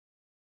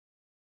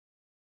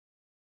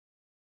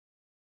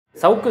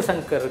சவுக்கு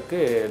சங்கருக்கு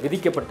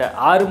விதிக்கப்பட்ட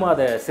 6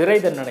 மாத சிறை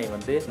தண்டனை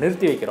வந்து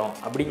நிறுத்தி வைக்கிறோம்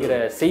அப்படிங்கிற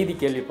செய்தி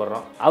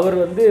கேள்விப்படுறோம். அவர்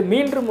வந்து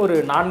மீண்டும் ஒரு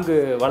 4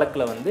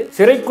 வழக்கில் வந்து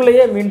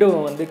சிறைக்குள்ளேயே மீண்டும்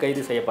வந்து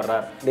கைது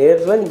செய்யப்படுறார்.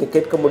 நேரில் நீங்கள்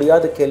கேட்க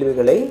முடியாத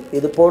கேள்விகளை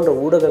இது போன்ற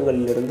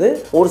ஊடகங்களிலிருந்து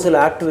ஒரு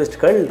சில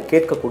ஆக்டிவிஸ்ட்கள்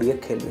கேட்கக்கூடிய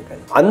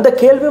கேள்விகள். அந்த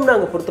கேள்வியும்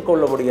நாங்கள் பொறுத்து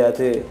கொள்ள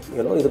முடியாது.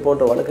 இது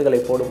போன்ற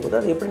வழக்குகளை போடும்போது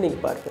அதை எப்படி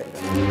நீங்கள் பார்க்கிறீங்க?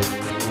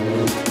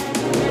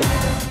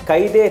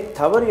 கைதே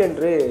தவறு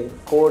என்று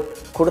கோர்ட்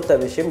கொடுத்த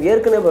விஷயம்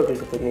ஏற்கனவே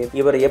அவர்களுக்கு தெரியும்.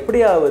 இவர்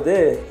எப்படியாவது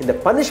இந்த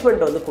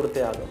பனிஷ்மெண்ட் வந்து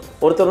கொடுத்தே ஆகணும்.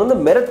 ஒருத்தர் வந்து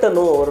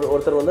மிரட்டணும்,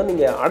 ஒருத்தர் வந்து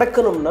நீங்கள்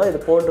அடக்கணும்னா இது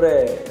போன்ற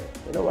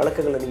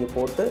வழக்குகளை நீங்கள்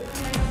போட்டு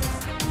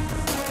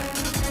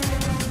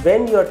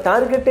when you are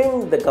targeting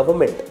the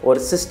government,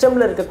 ஒரு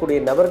சிஸ்டமில் இருக்கக்கூடிய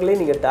நபர்களை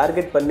நீங்கள்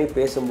டார்கெட் பண்ணி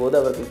பேசும்போது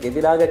அவர்களுக்கு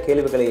எதிராக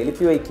கேள்விகளை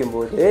எழுப்பி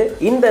வைக்கும்போது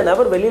இந்த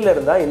நபர் வெளியில்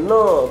இருந்தால்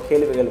இன்னும்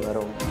கேள்விகள்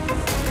வரும்.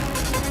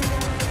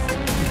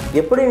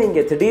 எப்படி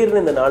நீங்கள் திடீர்னு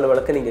இந்த 4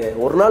 வழக்கை நீங்கள்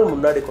ஒரு நாள்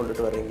முன்னாடி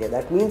கொண்டுட்டு வர்றீங்க?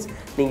 தட் மீன்ஸ்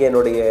நீங்கள்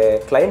என்னுடைய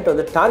கிளைண்ட்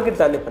வந்து டார்கெட்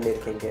தானே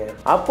பண்ணியிருக்கீங்க.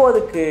 அப்போது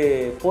அதுக்கு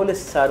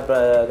போலீஸ்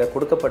சார்பாக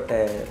கொடுக்கப்பட்ட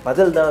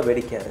பதில் தான்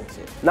வேடிக்கையாக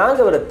இருந்துச்சு.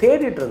 நாங்கள் அவரை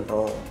தேடிட்டு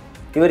இருந்தோம்,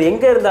 இவர்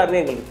எங்கே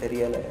இருந்தாருன்னு எங்களுக்கு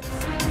தெரியலை.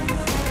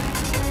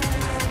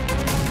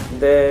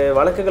 இந்த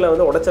வழக்குகளை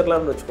வந்து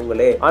உடைச்சிடலாம்னு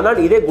வச்சுக்கோங்களேன்.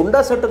 ஆனால் இதே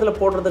குண்டா சட்டத்தில்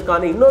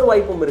போடுறதுக்கான இன்னொரு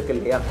வாய்ப்பும் இருக்கு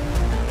இல்லையா?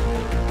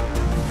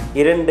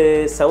 2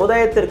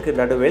 சமுதாயத்திற்கு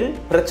நடுவில்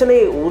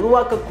பிரச்சனையை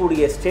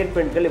உருவாக்கக்கூடிய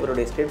ஸ்டேட்மெண்ட்கள்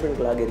இவருடைய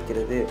ஸ்டேட்மெண்ட்களாக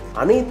இருக்கிறது.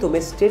 அனைத்துமே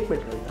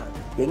ஸ்டேட்மெண்ட்கள் தான்.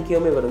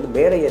 எங்கேயுமே இவர் வந்து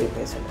மேடை ஏறி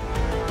பேசல.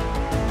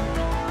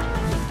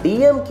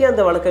 டிஎம்கே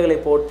அந்த வழக்குகளை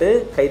போட்டு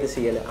கைது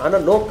செய்யலை.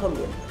 ஆனால் நோக்கம்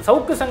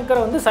சவுக்கு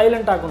சங்கரை வந்து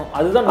சைலண்ட் ஆக்கணும்,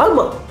 அதுதான்.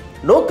 ஆமாம்,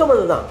 நோக்கம்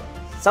அதுதான்.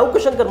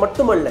 சவுக்கு சங்கர்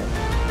மட்டுமல்ல,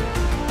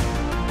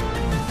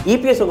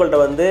 இபிஎஸ் உங்கள்கிட்ட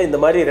வந்து இந்த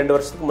மாதிரி 2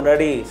 வருஷத்துக்கு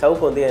முன்னாடி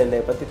சவுக்கு வந்து என்னை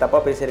பற்றி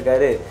தப்பாக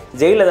பேசியிருக்காரு,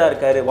 ஜெயிலில் தான்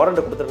இருக்காரு,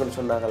 வாரண்ட் கொடுத்துருக்குன்னு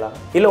சொன்னாங்களா?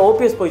 இல்லை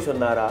ஓபிஎஸ் போய்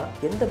சொன்னாரா?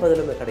 எந்த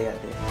பதிலுமே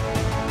கிடையாது.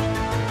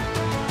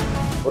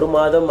 1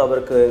 மாதம்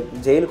அவருக்கு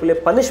ஜெயிலுக்குள்ளே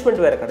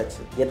பனிஷ்மெண்ட் வேறு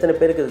கிடச்சி. எத்தனை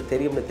பேருக்கு இது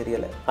தெரியும்னு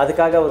தெரியலை.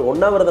 அதுக்காக அவர்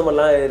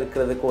உண்ணாவிரதமெல்லாம்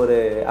இருக்கிறதுக்கு ஒரு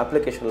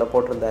அப்ளிகேஷனில்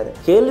போட்டிருந்தாரு.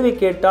 கேள்வி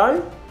கேட்டால்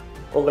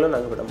உங்களை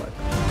நாங்கள் விட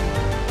மாட்டோம்.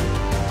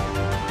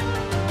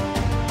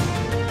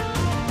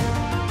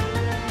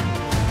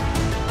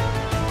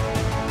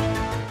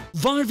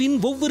 வாழ்வின்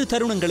ஒவ்வொரு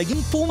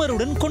தருணங்களையும்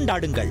பூமருடன்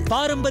கொண்டாடுங்கள்.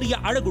 பாரம்பரிய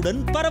அழகுடன்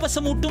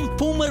பரவசமூட்டும்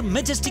பூமர்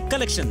மெஜஸ்டிக்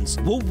கலெக்ஷன்ஸ்.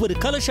 ஒவ்வொரு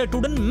colour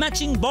ஷர்ட்டுடன்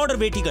matching border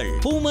வேட்டிகள்.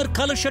 Boomer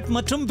colour shirt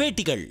மற்றும்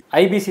வேட்டிகள்.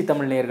 ஐபிசி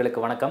தமிழ்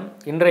நேயர்களுக்கு வணக்கம்.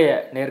 இன்றைய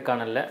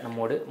நேர்காணலில்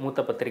நம்மோடு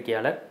மூத்த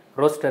பத்திரிகையாளர்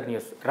ரோஸ்டர்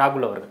நியூஸ்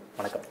ராகுல் அவர்கள்.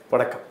 வணக்கம்.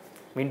 வணக்கம்.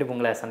 மீண்டும்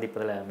உங்களை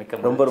சந்திப்பதில்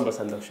மிக்க ரொம்ப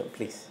சந்தோஷம்.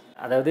 ப்ளீஸ்.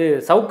 அதாவது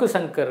சவுக்கு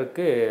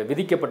சங்கருக்கு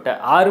விதிக்கப்பட்ட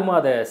 6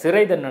 மாத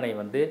சிறை தண்டனை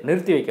வந்து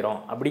நிறுத்தி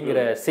வைக்கிறோம் அப்படிங்கிற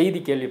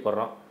செய்தி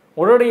கேள்விப்படுறோம்.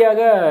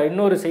 உடனடியாக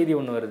இன்னொரு செய்தி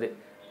ஒன்று வருது.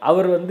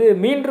 அவர் வந்து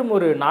மீண்டும்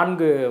ஒரு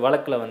 4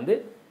 வழக்கில் வந்து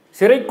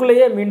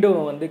சிறைக்குள்ளேயே மீண்டும்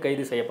வந்து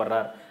கைது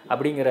செய்யப்படுறார்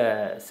அப்படிங்கிற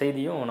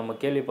செய்தியும் நம்ம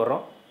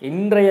கேள்விப்படுறோம்.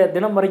 இன்றைய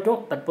தினம் வரைக்கும்,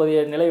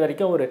 தற்போதைய நிலை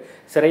வரைக்கும் ஒரு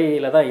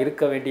சிறையில் தான்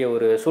இருக்க வேண்டிய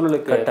ஒரு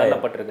சூழலுக்கு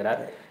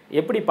தள்ளப்பட்டிருக்கிறார்.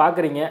 எப்படி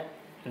பார்க்குறீங்க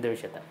இந்த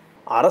விஷயத்தை?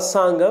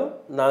 அரசாங்கம்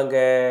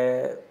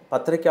நாங்கள்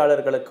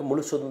பத்திரிகையாளர்களுக்கு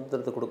முழு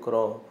சுதந்திரத்தை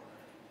கொடுக்குறோம்,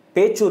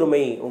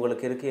 பேச்சுரிமை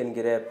உங்களுக்கு இருக்குது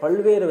என்கிற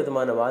பல்வேறு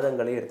விதமான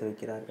வாதங்களை எடுத்து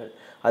வைக்கிறார்கள்.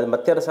 அது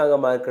மத்திய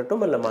அரசாங்கமாக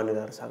இருக்கட்டும் அல்ல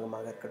மாநில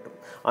அரசாங்கமாக இருக்கட்டும்.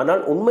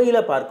 ஆனால்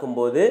உண்மையில்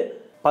பார்க்கும்போது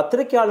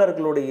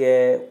பத்திரிகையாளர்களுடைய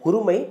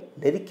உரிமை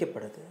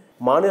நெரிக்கப்படுது.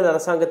 மாநில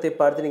அரசாங்கத்தை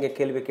பார்த்து நீங்கள்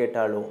கேள்வி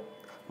கேட்டாலோ,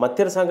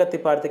 மத்திய அரசாங்கத்தை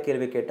பார்த்து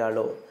கேள்வி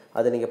கேட்டாலோ,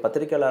 அது நீங்கள்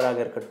பத்திரிகையாளராக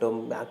இருக்கட்டும்,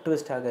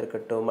 ஆக்டிவிஸ்டாக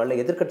இருக்கட்டும், அல்ல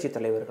எதிர்க்கட்சி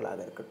தலைவர்களாக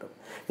இருக்கட்டும்,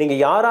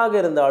 நீங்கள் யாராக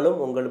இருந்தாலும்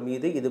உங்கள்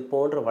மீது இது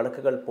போன்ற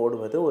வழக்குகள்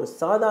போடுவது ஒரு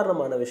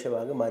சாதாரணமான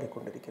விஷயமாக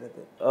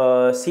மாறிக்கொண்டிருக்கிறது.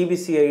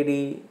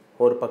 சிபிசிஐடி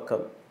ஒரு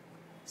பக்கம்,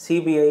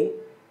 சிபிஐ,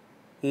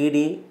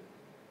 இடி,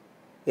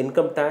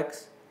 இன்கம்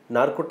டேக்ஸ்,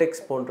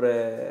 நார்கோட்டிக்ஸ் போன்ற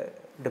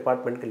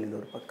டிபார்ட்மெண்ட்கள்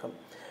இன்னொரு பக்கம்.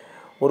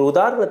 ஒரு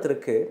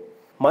உதாரணத்திற்கு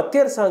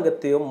மத்திய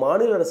அரசாங்கத்தையும்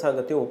மாநில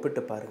அரசாங்கத்தையும்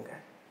ஒப்பிட்டு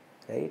பாருங்கள்.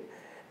 ரைட்?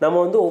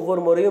 நம்ம வந்து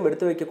ஒவ்வொரு முறையும்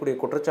எடுத்து வைக்கக்கூடிய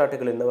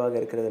குற்றச்சாட்டுகள் என்னவாக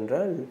இருக்கிறது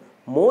என்றால்,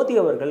 மோடி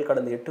அவர்கள்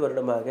கடந்த 8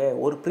 வருடமாக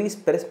ஒரு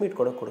பிரஸ் மீட்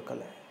கூட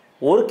கொடுக்கல,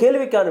 ஒரு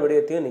கேள்விக்கான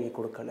விடயத்தையும் நீங்கள்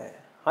கொடுக்கல.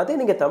 அதே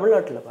நீங்கள்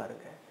தமிழ்நாட்டில்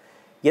பாருங்கள்,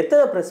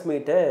 எத்தனை ப்ரெஸ்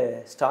மீட்டை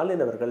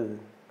ஸ்டாலின் அவர்கள்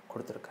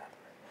கொடுத்துருக்காரு,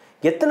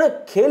 எத்தனை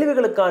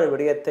கேள்விகளுக்கான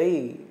விடயத்தை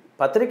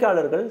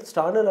பத்திரிகையாளர்கள்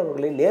ஸ்டாலின்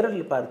அவர்களை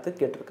நேரில் பார்த்து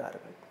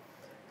கேட்டிருக்கார்கள்.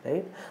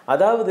 ரைட்?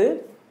 அதாவது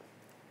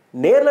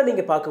நேரில்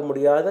நீங்கள் பார்க்க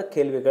முடியாத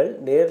கேள்விகள்,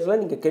 நேரில்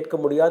நீங்கள் கேட்க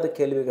முடியாத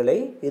கேள்விகளை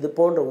இது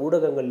போன்ற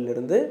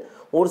ஊடகங்களிலிருந்து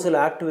ஒரு சில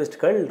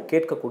ஆக்டிவிஸ்ட்கள்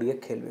கேட்கக்கூடிய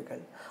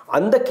கேள்விகள்.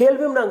 அந்த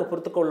கேள்வியும் நாங்கள்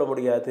பொறுத்து கொள்ள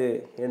முடியாது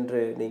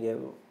என்று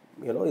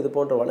நீங்கள் இது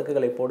போன்ற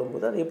வழக்குகளை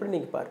போடும்போது அதை எப்படி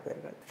நீங்கள்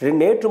பார்ப்பீர்கள்?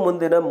 நேற்று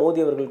முன்தினம்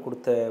மோடி அவர்கள்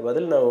கொடுத்த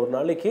பதில், நான் ஒரு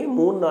நாளைக்கு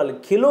 3-4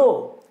 கிலோ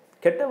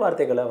கெட்ட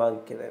வார்த்தைகளை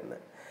வாங்கிக்கிறேன்.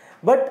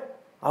 பட்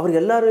அவர்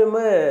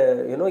எல்லாருமே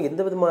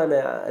எந்த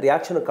விதமான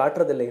ரியாக்ஷனும்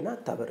காட்டுறதில்லைன்னா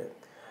தவறு.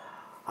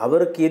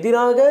 அவருக்கு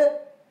எதிராக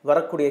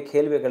வரக்கூடிய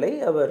கேள்விகளை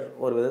அவர்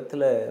ஒரு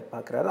விதத்தில்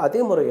பார்க்குறாரு. அதே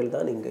முறையில்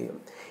தான்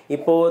இங்கேயும்.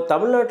 இப்போது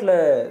தமிழ்நாட்டில்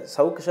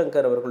சவுக்கு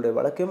சங்கர் அவர்களுடைய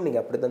வழக்கையும்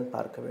நீங்கள் அப்படி தான்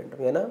பார்க்க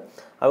வேண்டும். ஏன்னா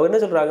அவங்க என்ன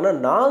சொல்கிறாங்கன்னா,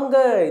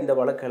 நாங்கள் இந்த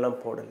வழக்கெல்லாம்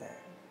போடலை,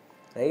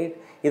 ரைட்.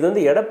 இது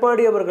வந்து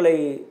எடப்பாடி அவர்களை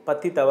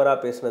பற்றி தவறாக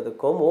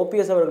பேசினதுக்கும்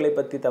ஓபிஎஸ் அவர்களை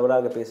பற்றி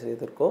தவறாக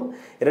பேசினதற்கும்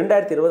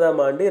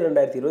 2020ஆம் ஆண்டு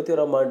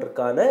 2021ஆம்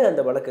ஆண்டிற்கான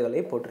அந்த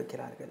வழக்குகளை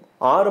போட்டிருக்கிறார்கள்.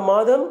 6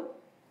 மாதம்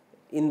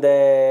இந்த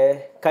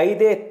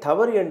கைதே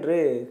தவறு என்று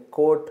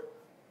கோர்ட்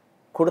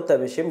கொடுத்த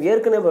விஷயம்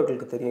ஏற்கனவே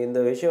அவர்களுக்கு தெரியும். இந்த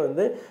விஷயம்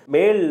வந்து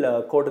மேல்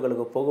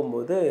கோர்ட்டுகளுக்கு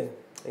போகும்போது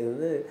இது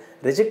வந்து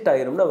ரிஜெக்ட்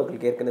ஆகிரும்னு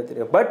அவங்களுக்கு ஏற்கனவே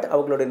தெரியும். பட்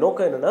அவங்களுடைய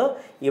நோக்கம் என்னென்னா,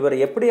 இவர்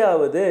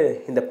எப்படியாவது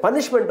இந்த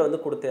பனிஷ்மெண்ட்டை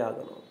வந்து கொடுத்தே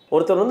ஆகணும்.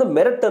 ஒருத்தர் வந்து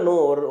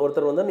மிரட்டணும்,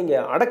 ஒருத்தர் வந்து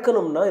நீங்கள்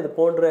அடக்கணும்னா இது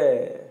போன்ற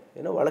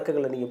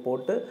வழக்குகளை நீங்கள்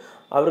போட்டு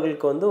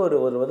அவர்களுக்கு வந்து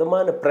ஒரு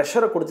விதமான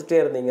ப்ரெஷரை கொடுத்துட்டே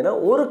இருந்தீங்கன்னா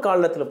ஒரு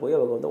காலத்தில் போய்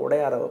அவங்க வந்து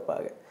உடையார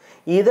வைப்பாங்க.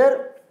 இதர்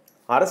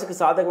அரசுக்கு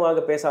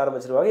சாதகமாக பேச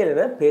ஆரம்பிச்சிருவாங்க,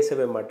 இல்லைன்னா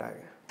பேசவே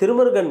மாட்டாங்க.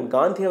 திருமுருகன்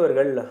காந்தி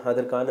அவர்கள்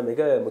அதற்கான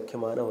மிக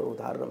முக்கியமான ஒரு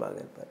உதாரணமாக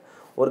இருப்பார்.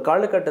 ஒரு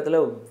காலகட்டத்தில்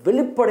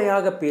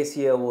வெளிப்படையாக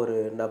பேசிய ஒரு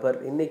நபர்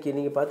இன்றைக்கி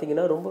நீங்கள்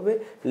பார்த்தீங்கன்னா ரொம்பவே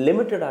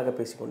லிமிட்டடாக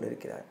பேசி கொண்டு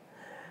இருக்கிறார்.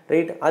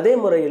 ரைட். அதே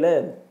முறையில்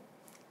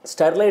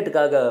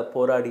ஸ்டெர்லைட்டுக்காக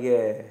போராடிய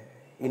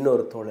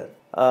இன்னொரு தோழர்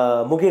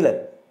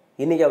முகிலன்,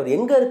 இன்றைக்கி அவர்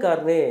எங்கே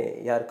இருக்காருன்னே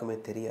யாருக்குமே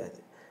தெரியாது.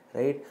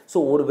 ரைட். ஸோ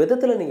ஒரு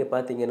விதத்தில் நீங்கள்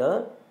பார்த்தீங்கன்னா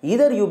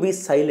either you be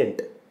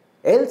silent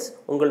else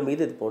உங்கள்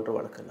மீது இது போன்ற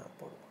வழக்கு நான்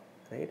போடுவோம்.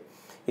 ரைட்.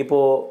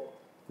 இப்போது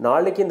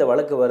நாளைக்கு இந்த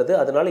வழக்கு வருது,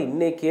 அதனால்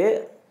இன்றைக்கே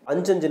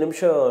 5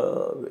 நிமிஷம்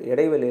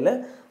இடைவெளியில்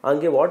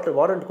அங்கே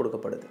வாரண்ட்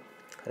கொடுக்கப்படுது.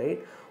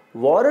 ரைட்.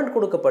 வாரண்ட்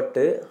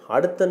கொடுக்கப்பட்டு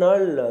அடுத்த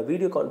நாள்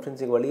வீடியோ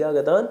கான்ஃபரன்சிங்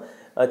வழியாக தான்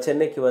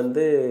சென்னைக்கு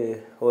வந்து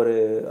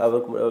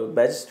அவருக்கு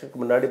மேஜிஸ்ட்ரேட்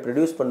முன்னாடி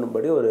ப்ரொடியூஸ்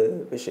பண்ணும்படி ஒரு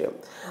விஷயம்.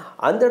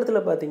 அந்த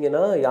இடத்துல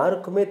பார்த்திங்கன்னா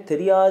யாருக்குமே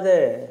தெரியாத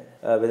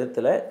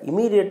விதத்தில்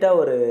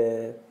இமீடியட்டாக ஒரு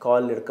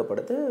கால்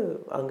எடுக்கப்படுது.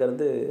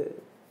 அங்கேருந்து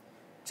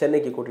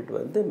சென்னைக்கு கூட்டிகிட்டு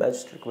வந்து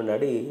மேஜிஸ்ட்ரேட்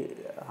முன்னாடி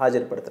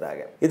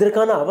ஆஜர்படுத்துகிறாங்க.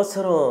 இதற்கான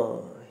அவசரம்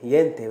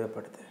ஏன்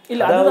தேவைப்படுது?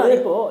 இல்லை, அதாவது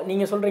இப்போது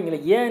நீங்கள் சொல்கிறீங்களே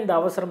ஏன் இந்த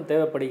அவசரம்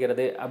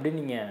தேவைப்படுகிறது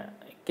அப்படின்னு நீங்கள்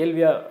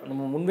கேள்வியாக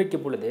நம்ம முன்வைக்க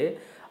பொழுது,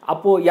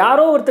 அப்போது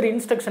யாரோ ஒருத்தர்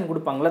இன்ஸ்ட்ரக்ஷன்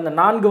கொடுப்பாங்களே, அந்த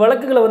 4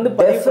 வழக்குகளை வந்து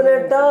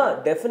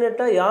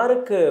டெஃபினட்டாக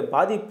யாருக்கு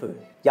பாதிப்பு,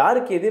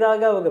 யாருக்கு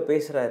எதிராக அவங்க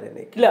பேசுகிறாரு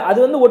இன்னைக்கு? இல்லை, அது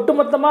வந்து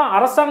ஒட்டுமொத்தமாக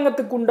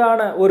அரசாங்கத்துக்கு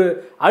உண்டான ஒரு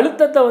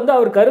அழுத்தத்தை வந்து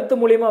அவர் கருத்து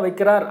மூலியமாக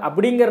வைக்கிறார்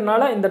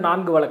அப்படிங்கிறனால இந்த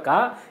 4 வழக்கா,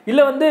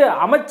 இல்லை வந்து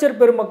அமைச்சர்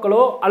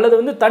பெருமக்களோ அல்லது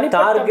வந்து தனி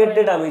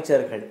டார்கெட்டட்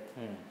அமைச்சர்கள்?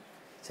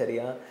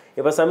 சரியா.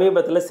 இப்போ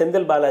சமீபத்தில்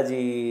செந்தில்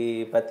பாலாஜி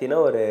பற்றின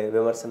ஒரு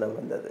விமர்சனம்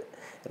வந்தது.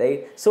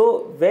 Right. So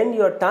when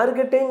you are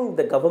targeting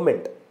the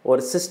government,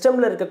 ஒரு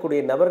சிஸ்டமில் இருக்கக்கூடிய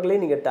நபர்களை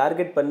நீங்கள்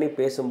டார்கெட் பண்ணி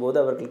பேசும்போது,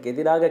 அவர்களுக்கு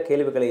எதிராக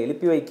கேள்விகளை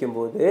எழுப்பி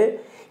வைக்கும்போது,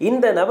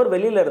 இந்த நபர்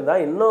வெளியில்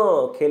இருந்தால் இன்னும்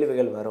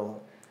கேள்விகள் வரும்.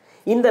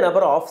 இந்த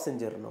நபரை ஆஃப்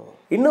செஞ்சிடணும்.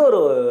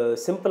 இன்னொரு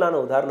சிம்பிளான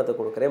உதாரணத்தை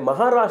கொடுக்குறேன்.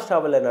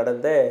 மகாராஷ்டிராவில்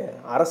நடந்த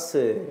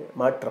அரசு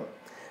மாற்றம்.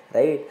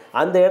 ரைட்.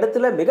 அந்த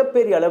இடத்துல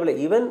மிகப்பெரிய அளவில்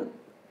ஈவன்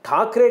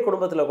தாக்கரே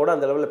குடும்பத்தில் கூட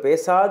அந்த அளவில்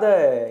பேசாத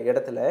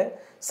இடத்துல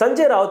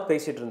சஞ்சய் ராவுத்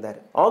பேசிகிட்டு இருந்தார்.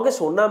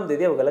 ஆகஸ்ட் 1ஆம்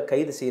தேதி அவங்களை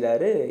கைது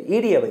செய்கிறாரு,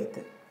 இடியை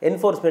வைத்து,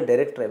 என்ஃபோர்ஸ்மெண்ட்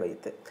டைரக்டரை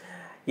வைத்து.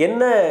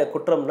 என்ன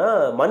குற்றம்னா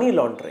மணி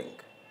லாண்ட்ரிங்.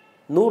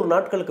 100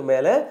 நாட்களுக்கு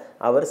மேலே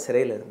அவர்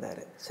சிறையில்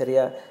இருந்தார்.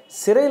 சரியா.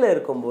 சிறையில்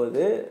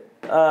இருக்கும்போது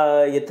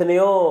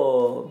எத்தனையோ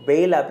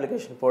பெயில்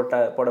அப்ளிகேஷன்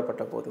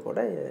போடப்பட்ட போது கூட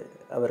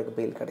அவருக்கு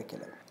பெயில்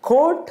கிடைக்கல.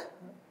 கோர்ட்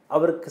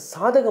அவருக்கு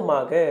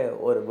சாதகமாக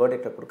ஒரு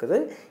வேர்டிக்டை கொடுக்குது.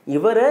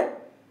 இவரை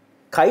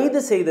கைது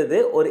செய்தது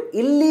ஒரு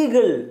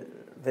இல்லீகல்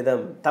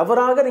விதம்,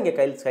 தவறாக நீங்கள்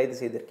கைது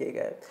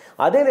செய்திருக்கீங்க.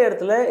 அதே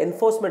நேரத்தில்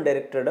என்ஃபோர்ஸ்மெண்ட்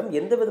டைரக்டரிடம்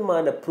எந்த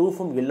விதமான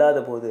ப்ரூஃபும்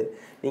இல்லாத போது,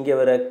 நீங்கள்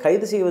அவரை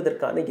கைது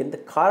செய்வதற்கான எந்த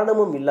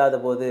காரணமும் இல்லாத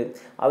போது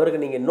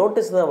அவருக்கு நீங்கள்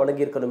நோட்டீஸ் தான்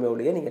வழங்கியிருக்கணுமே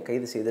ஒழிய நீங்கள்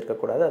கைது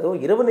செய்திருக்கக்கூடாது.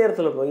 அதுவும் இரவு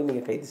நேரத்தில் போய்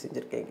நீங்கள் கைது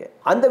செஞ்சுருக்கீங்க.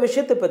 அந்த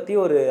விஷயத்தை பற்றி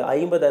ஒரு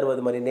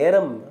 50-60 மணி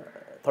நேரம்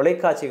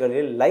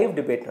தொலைக்காட்சிகளில் லைவ்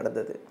டிபேட்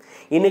நடந்தது.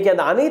 இன்றைக்கி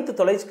அந்த அனைத்து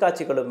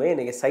தொலைக்காட்சிகளுமே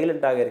இன்றைக்கி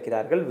சைலண்ட்டாக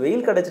இருக்கிறார்கள்,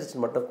 வெயில்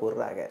கிடச்சிருச்சுன்னு மட்டும்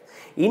கூறுறாங்க.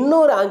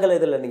 இன்னொரு ஆங்கிள்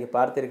இதில் நீங்கள்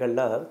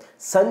பார்த்தீர்கள்னா,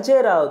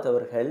 சஞ்சய் ராவுத்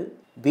அவர்கள்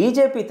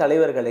பிஜேபி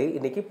தலைவர்களை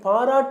இன்றைக்கி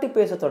பாராட்டி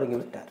பேச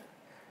தொடங்கிவிட்டார்.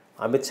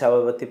 அமித்ஷாவை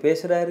பற்றி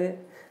பேசுகிறாரு,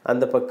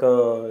 அந்த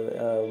பக்கம்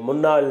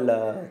முன்னாள்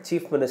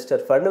சீஃப்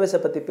மினிஸ்டர்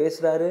ஃபட்னவிஸை பற்றி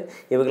பேசுகிறாரு,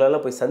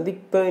 இவங்களெல்லாம் போய்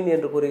சந்திப்பேன்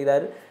என்று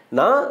கூறுகிறார்.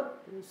 நான்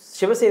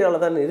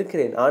சிவசேனாவில் தான்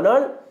இருக்கிறேன்,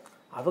 ஆனால்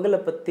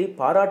அவங்களை பற்றி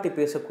பாராட்டி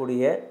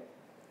பேசக்கூடிய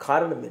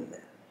காரணம் என்ன?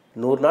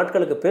 100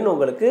 நாட்களுக்கு பின்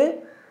உங்களுக்கு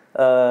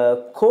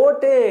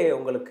கோர்ட்டே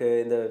உங்களுக்கு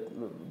இந்த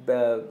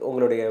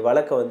உங்களுடைய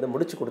வழக்கை வந்து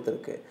முடிச்சு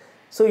கொடுத்துருக்கு.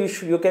 So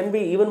you can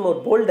be even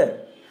more folder.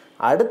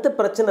 அடுத்த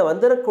பிரச்சனை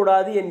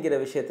வந்துடக்கூடாது என்கிற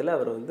விஷயத்தில்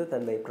அவர் வந்து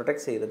தன்னை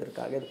ப்ரொடெக்ட்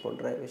செய்கிறதுக்காக இது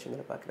போன்ற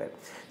விஷயங்களை பார்க்குறாரு.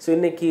 ஸோ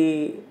இன்றைக்கி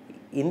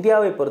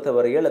இந்தியாவை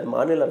பொறுத்தவரையில் அது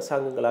மாநில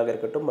அரசாங்கங்களாக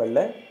இருக்கட்டும்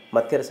அல்ல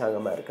மத்திய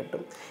அரசாங்கமாக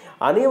இருக்கட்டும்,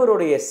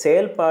 அனைவருடைய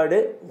செயல்பாடு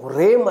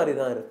ஒரே மாதிரி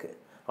தான் இருக்குது.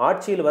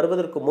 ஆட்சியில்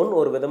வருவதற்கு முன்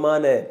ஒரு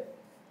விதமான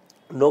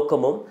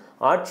நோக்கமும்,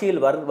 ஆட்சியில்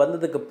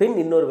வந்ததுக்கு பின்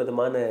இன்னொரு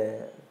விதமான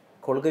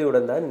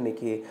கொள்கையுடன் தான்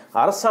இன்னைக்கு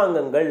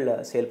அரசாங்கங்கள்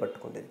செயல்பட்டு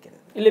கொண்டிருக்கிறது.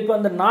 இல்லை, இப்போ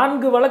அந்த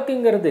 4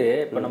 வழக்குங்கிறது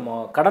இப்போ நம்ம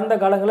கடந்த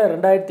காலங்களில்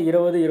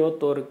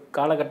 2020-21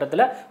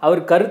 காலகட்டத்தில்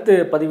அவர் கருத்து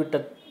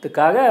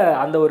பதிவிட்டதுக்காக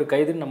அந்த ஒரு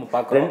கைதுன்னு நம்ம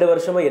பார்க்குறோம். 2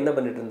 வருஷமாக என்ன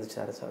பண்ணிட்டு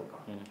இருந்துச்சு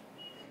அரசாங்கம்?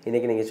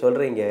 இன்றைக்கி நீங்கள்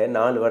சொல்கிறீங்க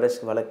 4 வருஷ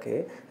வழக்கு,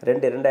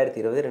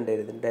 2020,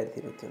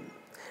 2021.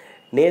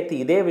 நேற்று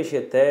இதே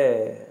விஷயத்தை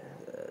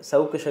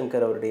சவுக்கு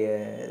சங்கர் அவருடைய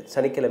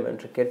சனிக்கிழமை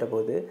என்று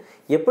கேட்டபோது,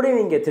 எப்படி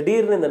நீங்கள்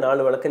திடீர்னு இந்த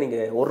 4 வழக்கை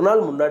நீங்கள் ஒரு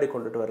நாள் முன்னாடி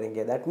கொண்டுட்டு வர்றீங்க?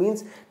 தட்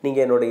மீன்ஸ்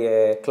நீங்கள் என்னுடைய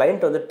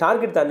கிளைண்ட் வந்து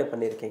டார்கெட் தானே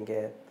பண்ணியிருக்கீங்க.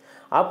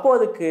 அப்போது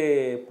அதுக்கு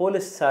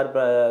போலீஸ்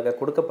சார்பாக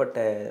கொடுக்கப்பட்ட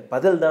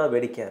பதில் தான்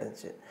வேடிக்கையாக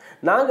இருந்துச்சு.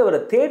 நாங்கள் அவரை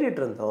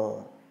தேடிட்டு இருந்தோம்,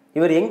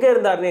 இவர் எங்கே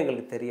இருந்தாருன்னு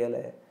எங்களுக்கு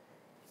தெரியலை.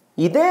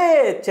 இதே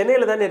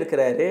சென்னையில் தானே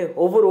இருக்கிறாரு,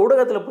 ஒவ்வொரு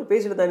ஊடகத்தில் போய்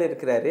பேசிட்டு தானே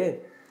இருக்கிறாரு.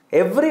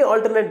 எவ்ரி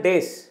ஆல்டர்னேட்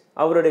டேஸ்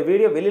அவருடைய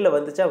வீடியோ வெளியில்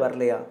வந்துச்சா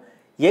வரலையா?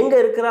 எங்கே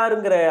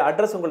இருக்கிறாருங்கிற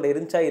அட்ரஸ் உங்கள்ட்ட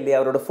இருந்துச்சா இல்லையா?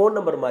 அவரோட ஃபோன்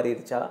நம்பர்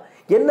மாறிடுச்சா?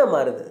 என்ன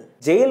மாறுது?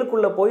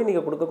 ஜெயிலுக்குள்ளே போய்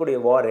நீங்கள் கொடுக்கக்கூடிய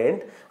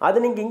வாரண்ட்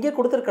அது நீங்கள் இங்கே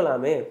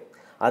கொடுத்துருக்கலாமே.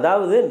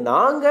 அதாவது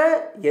நாங்கள்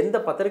எந்த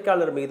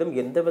பத்திரிகையாளர் மீதும்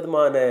எந்த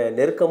விதமான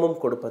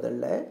நெருக்கமும்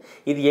கொடுப்பதல்ல,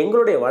 இது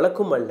எங்களுடைய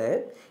வழக்கும் அல்ல.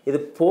 இது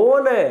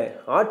போன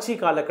ஆட்சி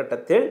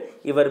காலகட்டத்தில்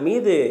இவர்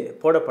மீது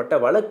போடப்பட்ட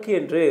வழக்கு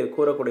என்று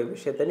கூறக்கூடிய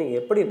விஷயத்தை நீங்கள்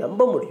எப்படி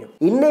நம்ப முடியும்?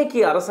 இன்னைக்கு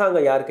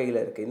அரசாங்கம் யார் கையில்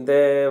இருக்குது? இந்த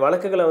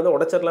வழக்குகளை வந்து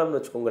உடைச்சிடலாம்னு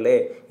வச்சுக்கோங்களே.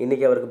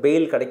 இன்றைக்கி அவருக்கு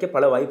பெயில் கிடைக்க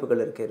பல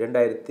வாய்ப்புகள் இருக்குது.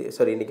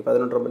 இன்னைக்கு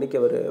 11:30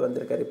 மணிக்கு அவர்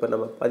வந்திருக்காரு இப்போ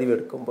நம்ம பதிவு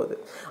எடுக்கும்போது.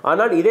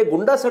 ஆனால் இதே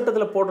குண்டா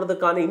சட்டத்தில்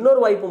போடுறதுக்கான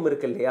இன்னொரு வாய்ப்பும்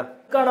இருக்கு இல்லையா?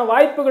 அதுக்கான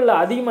வாய்ப்புகள்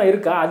அதிகமாக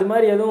இருக்கா? அது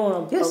மாதிரி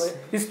எதுவும்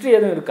ஹிஸ்ட்ரி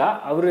எதுவும் இருக்கா?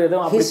 அவர்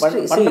எதுவும் அப்படி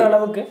பண்ற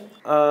அளவுக்கு?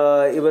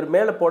 இவர்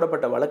மேலே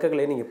போடப்பட்ட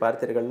வழக்குகளை நீங்கள்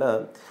பார்த்தீர்கள்னா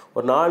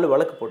ஒரு 4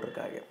 வழக்கு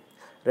போட்டிருக்காங்க.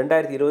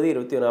 2020,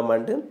 21ஆம்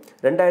ஆண்டு.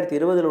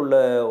 2020 உள்ள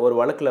ஒரு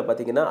வழக்கில்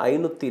பார்த்தீங்கன்னா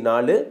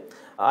 504,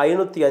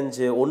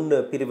 505(1)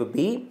 பிரிவு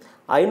பி,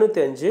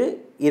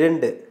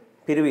 505(2)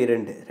 பிரிவு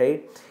 2,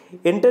 right.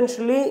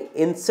 Intentionally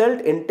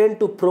insult intend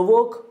to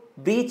provoke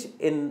breach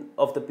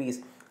of the piece,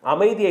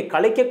 அமைதியை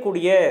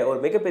கலைக்கக்கூடிய ஒரு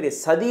மிகப்பெரிய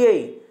சதியை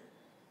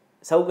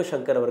சவுக்கு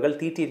சங்கர் அவர்கள்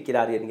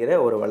தீட்டியிருக்கிறார் என்கிற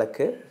ஒரு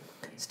வழக்கு.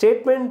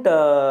 ஸ்டேட்மெண்ட்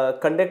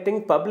கண்டக்டிங்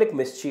பப்ளிக்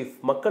மிஸ்சீஃப்,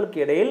 மக்களுக்கு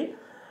இடையில்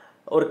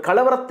ஒரு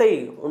கலவரத்தை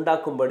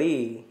உண்டாக்கும்படி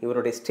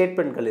இவருடைய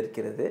ஸ்டேட்மெண்ட்கள்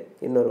இருக்கிறது.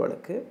 இன்னொரு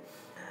வழக்கு.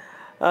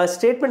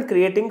 Statement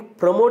creating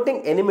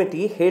promoting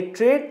enmity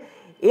hatred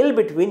இல்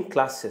பிட்வீன்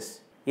கிளாஸஸ்,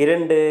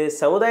 2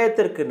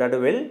 சமுதாயத்திற்கு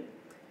நடுவில்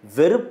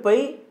வெறுப்பை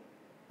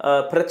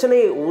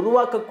பிரச்சனையை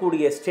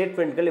உருவாக்கக்கூடிய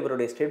ஸ்டேட்மெண்ட்கள்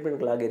இவருடைய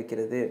ஸ்டேட்மெண்ட்களாக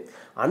இருக்கிறது.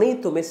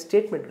 அனைத்துமே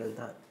ஸ்டேட்மெண்ட்கள்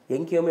தான்.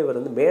 எங்கேயுமே இவர்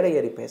வந்து மேடை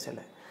ஏறி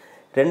பேசலை.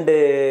 2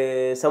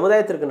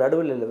 சமுதாயத்திற்கு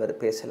நடுவில் இவர்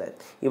பேசலை.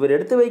 இவர்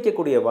எடுத்து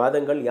வைக்கக்கூடிய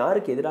வாதங்கள்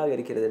யாருக்கு எதிராக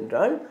இருக்கிறது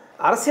என்றால்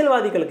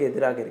அரசியல்வாதிகளுக்கு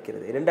எதிராக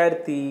இருக்கிறது.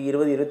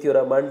 2020,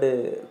 21ஆம் ஆண்டு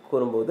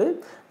கூறும்போது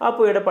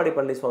அப்போ எடப்பாடி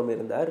பழனிசாமி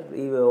இருந்தார்,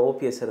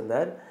 ஓபிஎஸ்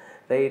இருந்தார்,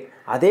 ரைட்.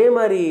 அதே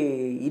மாதிரி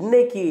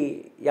இன்னைக்கு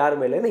யார்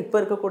மேலே இப்போ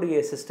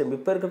இருக்கக்கூடிய சிஸ்டம்,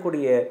 இப்போ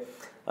இருக்கக்கூடிய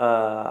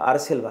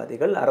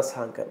அரசியல்வாதிகள்,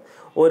 அரசாங்கம்.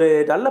 ஒரு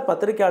நல்ல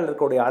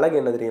பத்திரிகையாளர்களுடைய அழகு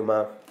என்ன தெரியுமா?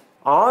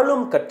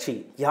 ஆளும் கட்சி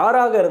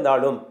யாராக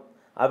இருந்தாலும்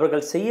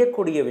அவர்கள்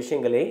செய்யக்கூடிய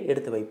விஷயங்களை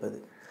எடுத்து வைப்பது.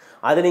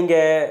 அது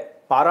நீங்கள்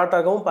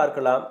பாராட்டாகவும்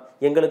பார்க்கலாம்,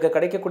 எங்களுக்கு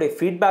கிடைக்கக்கூடிய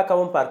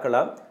ஃபீட்பேக்காகவும்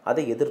பார்க்கலாம்,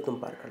 அதை எதிர்த்தும்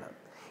பார்க்கலாம்.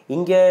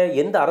 இங்கே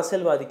எந்த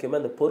அரசியல்வாதிக்குமே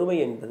அந்த பொறுமை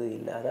என்பது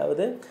இல்லை.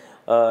 அதாவது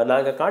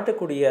நாங்கள்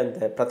காட்டக்கூடிய அந்த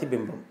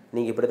பிரதிபிம்பம்,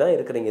 நீங்கள் இப்படி தான்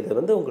இருக்கிறீங்க, இது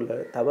வந்து உங்களோட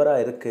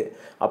தவறாக இருக்குது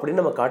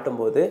அப்படின்னு நம்ம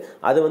காட்டும்போது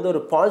அது வந்து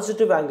ஒரு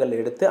பாசிட்டிவ் ஆங்கிள்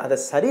எடுத்து அதை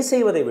சரி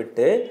செய்வதை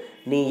விட்டு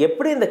நீ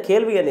எப்படி இந்த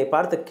கேள்வியை என்னை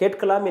பார்த்து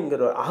கேட்கலாம்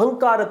என்கிற ஒரு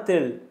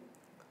அகங்காரத்தில்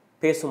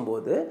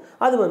பேசும்போது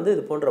அது வந்து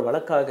இது போன்ற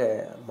வழக்காக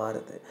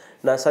மாறுது.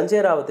 நான்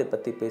சஞ்சய் ராவத்தை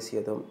பற்றி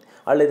பேசியதும்,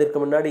 அல்லது இதற்கு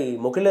முன்னாடி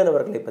முகிலன்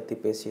அவர்களை பற்றி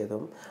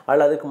பேசியதும்,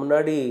 அல்லது அதுக்கு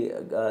முன்னாடி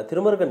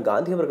திருமுருகன்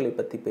காந்தி அவர்களை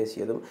பற்றி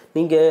பேசியதும்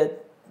நீங்கள்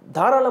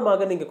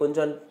தாராளமாக நீங்கள்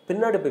கொஞ்சம்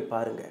பின்னாடி போய்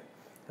பாருங்கள்,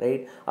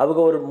 ரைட். அவங்க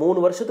ஒரு 3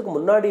 வருஷத்துக்கு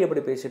முன்னாடி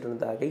எப்படி பேசிட்டு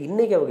இருந்தாங்க,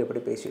 இன்னைக்கு அவங்க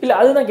எப்படி பேசிட்டு இல்லை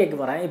அதுதான் கேட்க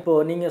போகிறேன். இப்போ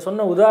நீங்கள்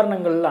சொன்ன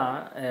உதாரணங்கள்லாம்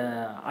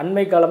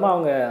அண்மை காலமாக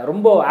அவங்க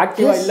ரொம்ப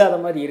ஆக்டிவாக இல்லாத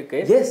மாதிரி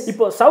இருக்குது.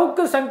 இப்போ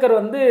சவுக்கு சங்கர்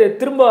வந்து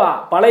திரும்ப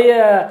பழைய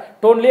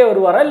டோன்லேயே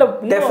வருவாரா? இல்லை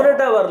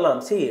டெஃபினட்டாக வரலாம்.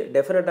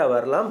 டெஃபினட்டாக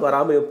வரலாம்,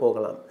 வராமையும்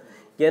போகலாம்.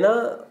 ஏன்னா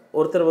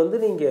ஒருத்தர் வந்து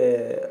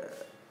நீங்கள்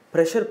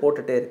ப்ரெஷர்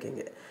போட்டுகிட்டே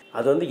இருக்கீங்க.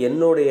 அது வந்து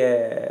என்னுடைய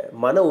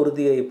மன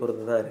உறுதியை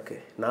பொறுத்து தான்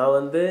இருக்குது. நான்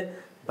வந்து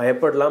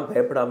பயப்படலாம்,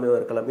 பயப்படாமையும்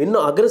இருக்கலாம்,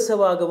 இன்னும்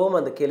அக்ரெசிவாகவும்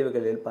அந்த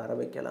கேள்விகள் எழுப்ப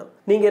ஆரம்பிக்கலாம்.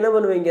 நீங்கள் என்ன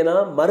பண்ணுவீங்கன்னா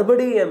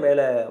மறுபடியும் என்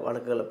மேலே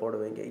வழக்குகளை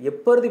போடுவீங்க.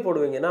 எப்படி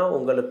போடுவீங்கன்னா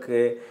உங்களுக்கு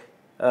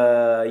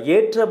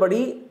ஏற்றபடி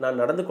நான்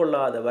நடந்து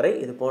கொள்ளாத வரை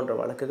இது போன்ற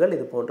வழக்குகள்,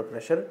 இது போன்ற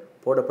ப்ரெஷர்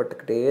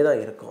போடப்பட்டுக்கிட்டே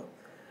தான் இருக்கும்.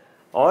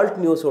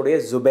 ஆல்ட் நியூஸோடைய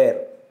ஜுபேர்,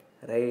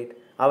 ரைட்,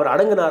 அவர்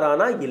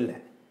அடங்குனாரானா இல்லை,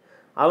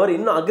 அவர்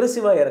இன்னும்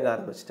அக்ரெசிவாக இறங்க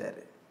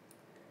ஆரம்பிச்சிட்டாரு,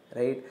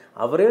 ரைட்.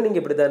 அவரையும்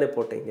நீங்கள் இப்படி தானே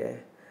போட்டீங்க.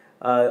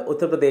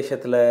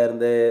 உத்தரப்பிரதேசத்தில்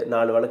இருந்து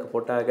 4 வழக்கு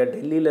போட்டாங்க,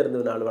 டெல்லியிலேருந்து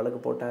 4 வழக்கு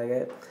போட்டாங்க,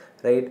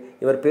 ரைட்.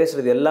 இவர்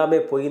பேசுகிறது எல்லாமே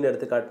பொய்ன்னு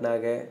எடுத்து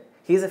காட்டினாங்க.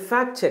 He is a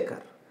fact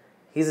checker,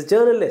 he is a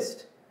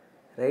journalist,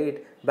 right.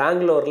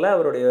 பெங்களூரில்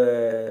அவருடைய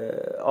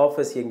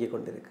ஆஃபீஸ் இயங்கி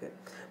கொண்டிருக்கு.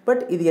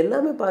 பட் இது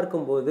எல்லாமே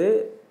பார்க்கும்போது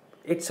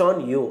இட்ஸ்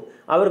ஆன் யூ.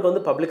 அவருக்கு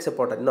வந்து பப்ளிக்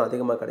சப்போர்ட் இன்னும்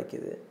அதிகமாக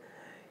கிடைக்கிது.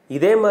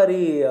 இதே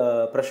மாதிரி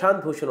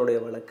பிரசாந்த் பூஷனுடைய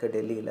வழக்கு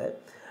டெல்லியில்.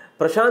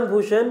 பிரசாந்த்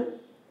பூஷன்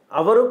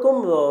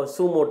அவருக்கும்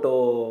சூமோட்டோ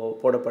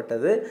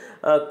போடப்பட்டது,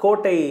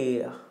 கோட்டை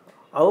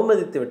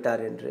அவமதித்து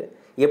விட்டார் என்று.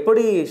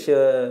 எப்படி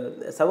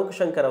சவுக்கு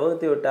சங்கர்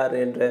அவமதித்து விட்டார்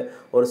என்ற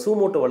ஒரு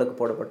சூமோட்டோ வழக்கு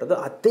போடப்பட்டது,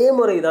 அதே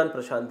முறை தான்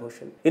பிரசாந்த்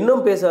பூஷன்.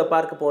 இன்னும்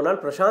பார்க்க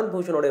போனால் பிரசாந்த்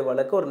பூஷனுடைய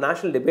வழக்கு ஒரு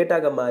நேஷனல்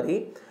டிபேட்டாக மாறி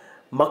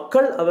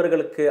மக்கள்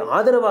அவர்களுக்கு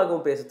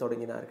ஆதரவாகவும் பேச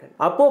தொடங்கினார்கள்.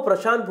 அப்போது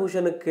பிரசாந்த்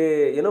பூஷனுக்கு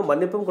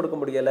மன்னிப்பும் கொடுக்க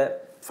முடியலை,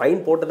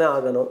 ஃபைன் போட்டு தான்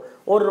ஆகணும்.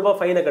 ₹1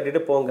 ஃபைனை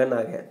கட்டிட்டு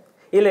போங்கன்னாங்க,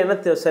 இல்லைன்னா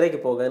சிறைக்கு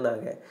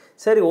போங்கன்னாங்க.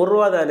 சரி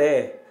 ₹1 தானே,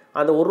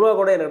 அந்த ₹1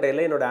 கூட என்கிட்ட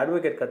இல்லை, என்னோட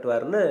அட்வொகேட்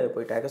கட்டுவார்னு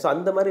போயிட்டாங்க. ஸோ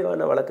அந்த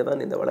மாதிரியான வழக்கு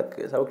தான் இந்த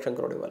வழக்கு, சவுக்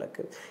சங்கருடைய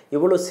வழக்கு.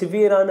 இவ்வளோ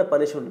சிவியரான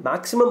பனிஷ்மெண்ட்,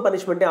 மேக்ஸிமம்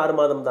பனிஷ்மெண்ட்டே 6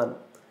 மாதம் தான்.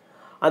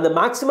 அந்த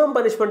மேக்ஸிமம்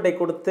பனிஷ்மெண்ட்டை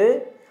கொடுத்து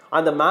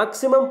அந்த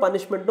மேக்ஸிமம்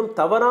பனிஷ்மெண்ட்டும்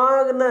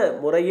தவறான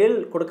முறையில்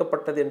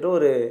கொடுக்கப்பட்டது என்று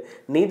ஒரு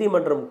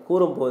நீதிமன்றம்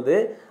கூறும்போது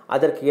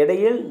அதற்கு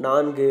இடையில்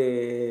 4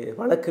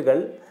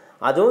 வழக்குகள்,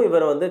 அதுவும்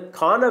இவரை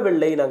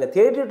காணவில்லை, நாங்கள்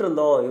தேடிட்டு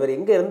இருந்தோம், இவர்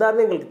எங்கே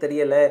இருந்தார்னு எங்களுக்கு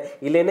தெரியலை,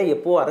 இல்லைன்னா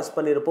எப்போ அரெஸ்ட்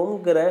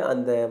பண்ணியிருப்போங்கிற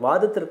அந்த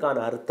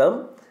வாதத்திற்கான அர்த்தம்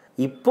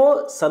இப்போ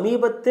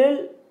சமீபத்தில்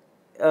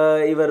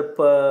இவர்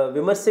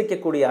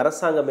விமர்சிக்கக்கூடிய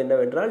அரசாங்கம்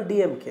என்னவென்றால்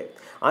டிஎம்கே.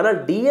 ஆனால்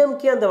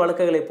டிஎம்கே அந்த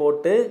வழக்குகளை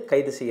போட்டு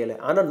கைது செய்யலை.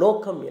 ஆனால்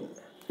நோக்கம் என்ன?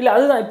 இல்லை,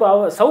 அதுதான் இப்போ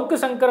சவுக்கு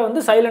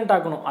சங்கரை சைலண்ட்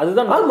ஆக்கணும்,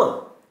 அதுதான். ஆமாம்,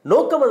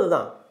 நோக்கம்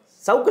அதுதான்.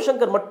 சவுக்கு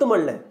சங்கர்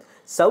மட்டுமல்ல,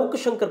 சவுக்கு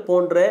சங்கர்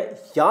போன்ற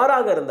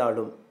யாராக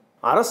இருந்தாலும்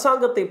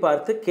அரசாங்கத்தை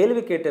பார்த்து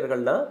கேள்வி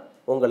கேட்டீர்கள்னா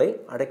உங்களை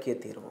அடக்கிய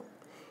தீர்வோம்.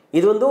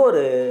 இது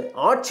ஒரு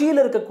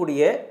ஆட்சியில்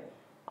இருக்கக்கூடிய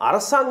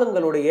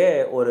அரசாங்கங்களுடைய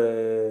ஒரு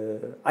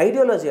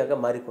ஐடியாலஜியாக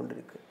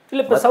மாறிக்கொண்டிருக்கு.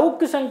 இல்லை, இப்போ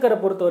சவுக்கு சங்கரை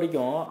பொறுத்த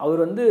வரைக்கும்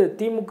அவர்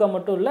திமுக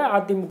மட்டும் இல்லை,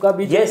 அதிமுக,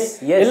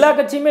 பிஜேபி எல்லா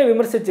கட்சியுமே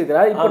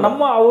விமர்சிச்சிருக்கிறார். இப்போ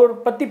நம்ம அவர்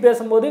பற்றி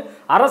பேசும்போது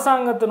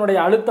அரசாங்கத்தினுடைய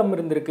அழுத்தம்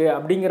இருந்திருக்கு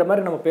அப்படிங்கிற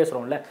மாதிரி நம்ம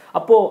பேசுகிறோம்ல.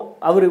 அப்போது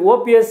அவர்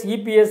ஓபிஎஸ்,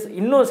 இபிஎஸ்,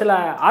 இன்னும் சில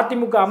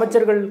அதிமுக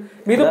அமைச்சர்கள்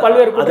மீது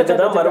பல்வேறு அந்த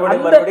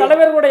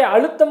தலைவர்களுடைய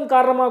அழுத்தம்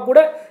காரணமாக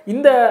கூட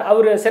இந்த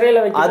அவர்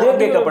சிறையில் வைக்க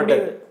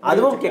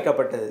அதுவும்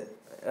கேட்கப்பட்டது.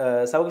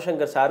 சவுக்கு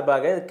சங்கர்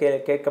சார்பாக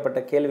கேட்கப்பட்ட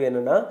கேள்வி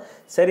என்னன்னா,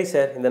 சரி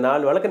சார், இந்த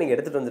 4 வழக்கு நீங்கள்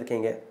எடுத்துகிட்டு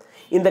வந்திருக்கீங்க,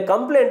 இந்த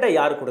கம்ப்ளைண்ட்டை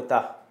யார் கொடுத்தா?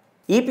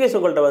 இபிஎஸ்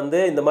உங்கள்கிட்ட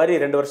இந்த மாதிரி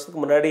 2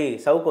 வருஷத்துக்கு முன்னாடி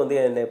சவுக்கு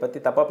என்னை பற்றி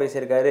தப்பாக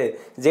பேசியிருக்காரு,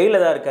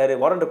 ஜெயிலில் தான் இருக்காரு,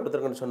 வாரண்ட்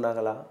கொடுத்துருக்குன்னு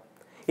சொன்னாங்களா?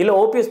 இல்லை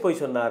ஓபிஎஸ்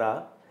போய் சொன்னாரா?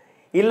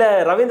 இல்லை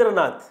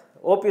ரவீந்திரநாத்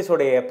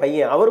ஓபிஎஸோடைய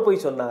பையன் அவர்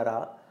போய் சொன்னாரா?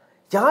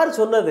 யார்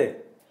சொன்னது?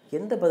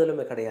 எந்த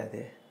பதிலுமே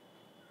கிடையாது.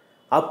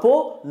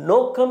 அப்போது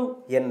நோக்கம்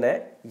என்ன?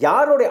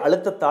 யாருடைய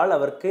அழுத்தத்தால்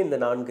அவருக்கு இந்த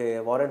 4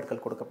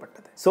 வாரண்ட்கள்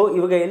கொடுக்கப்பட்டது? ஸோ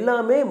இவங்க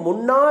எல்லாமே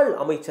முன்னாள்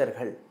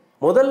அமைச்சர்கள்,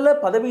 முதல்ல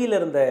பதவியில்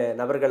இருந்த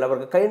நபர்கள்,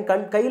 அவருக்கு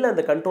கையில்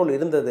அந்த கண்ட்ரோல்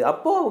இருந்தது.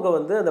 அப்போது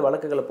அவங்க அந்த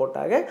வழக்குகளை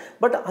போட்டாங்க.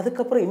 பட்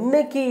அதுக்கப்புறம்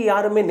இன்னைக்கு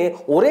யாருமே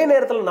ஒரே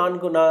நேரத்தில்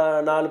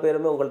 4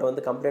 பேருமே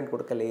உங்கள்கிட்ட கம்ப்ளைண்ட்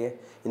கொடுக்கலையே.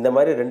 இந்த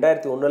மாதிரி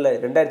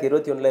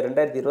 2021,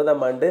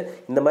 2020ஆம் ஆண்டு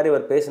இந்த மாதிரி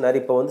அவர்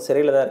பேசினார், இப்போ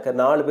சிறையில் தான் இருக்கார்.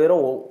 4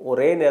 பேரும்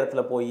ஒரே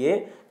நேரத்தில் போய்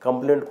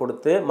கம்ப்ளைண்ட்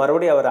கொடுத்து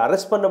மறுபடியும் அவர்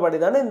அரெஸ்ட் பண்ணபடி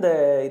தானே இந்த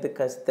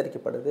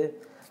சித்தரிக்கப்படுது.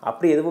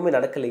 அப்படி எதுவுமே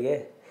நடக்கலையே.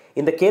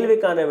 இந்த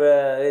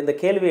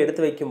கேள்வியை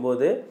எடுத்து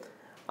வைக்கும்போது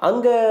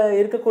அங்கே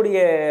இருக்கக்கூடிய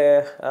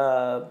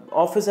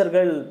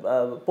ஆஃபீஸர்கள்,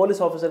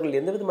 போலீஸ் ஆஃபீஸர்கள்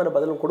எந்த விதமான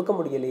பதிலும் கொடுக்க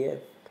முடியலையே.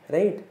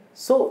 ரைட்.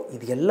 ஸோ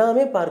இது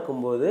எல்லாமே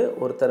பார்க்கும்போது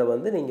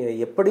ஒருத்தரை நீங்கள்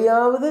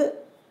எப்படியாவது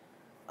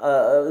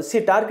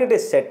டார்கெட்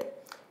இஸ் செட்,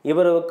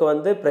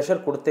 இவருக்கு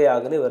ப்ரெஷர் கொடுத்தே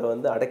ஆகணும்,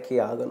 இவரை அடக்கி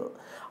ஆகணும்.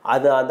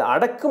 அந்த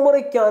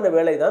அடக்குமுறைக்கான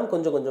வேலை தான்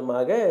கொஞ்சம்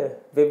கொஞ்சமாக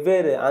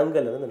வெவ்வேறு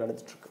ஆங்கிள்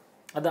நடந்துட்டுருக்கு.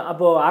 அதான்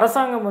அப்போது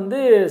அரசாங்கம்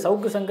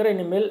சவுக்கு சங்கரை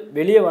இனிமேல்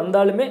வெளியே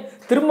வந்தாலுமே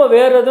திரும்ப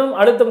வேறு எதுவும்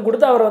அழுத்தம்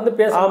கொடுத்து அவரை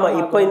பேச. ஆமாம்,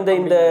 இப்போ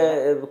இந்த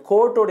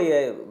கோர்ட்டுடைய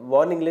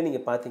வார்னிங்லேயே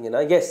நீங்கள்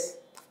பார்த்தீங்கன்னா, எஸ்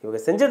இவங்க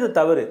செஞ்சது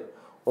தவறு,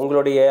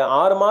 உங்களுடைய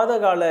 6 மாத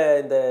கால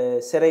இந்த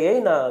சிறையை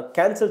நான்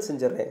கேன்சல்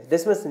செஞ்சிடறேன்,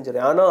 டிஸ்மிஸ்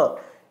செஞ்சிடறேன், ஆனால்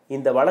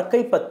இந்த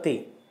வழக்கை பற்றி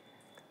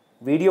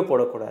வீடியோ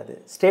போடக்கூடாது,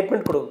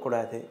 ஸ்டேட்மெண்ட்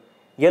கொடுக்கக்கூடாது,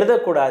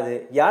 எழுதக்கூடாது,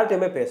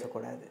 யார்கிட்டையுமே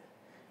பேசக்கூடாது.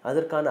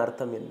 அதற்கான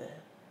அர்த்தம் என்ன?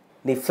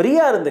 நீ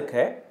ஃப்ரீயாக இருந்துக்க,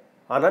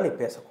 ஆனால் நீ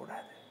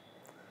பேசக்கூடாது.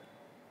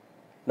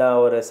 நான்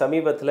ஒரு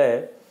சமீபத்தில்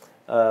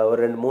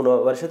ஒரு 2-3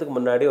 வருஷத்துக்கு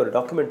முன்னாடி ஒரு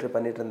டாக்குமெண்ட்ரி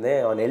பண்ணிட்டு இருந்தேன்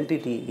ஆன்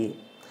எல்டிடிஇ.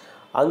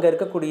 அங்கே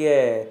இருக்கக்கூடிய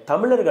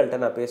தமிழர்கள்ட்ட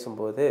நான்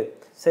பேசும்போது,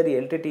 சரி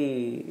எல்டிடி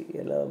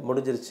எல்லாம்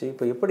முடிஞ்சிருச்சு,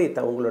 இப்போ எப்படி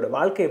உங்களோட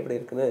வாழ்க்கை எப்படி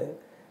இருக்குன்னு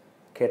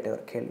கேட்ட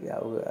ஒரு கேள்வி.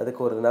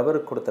 அதுக்கு ஒரு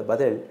நபருக்கு கொடுத்த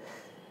பதில்,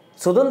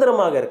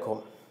 சுதந்திரமாக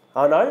இருக்கும்,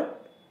 ஆனால்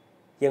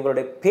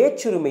எங்களுடைய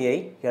பேச்சுரிமையை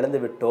இழந்து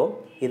விட்டோம்,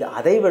 இது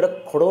அதைவிட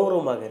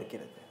கொடூரமாக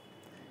இருக்கிறது.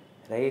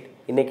 ரைட்.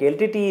 இன்றைக்கி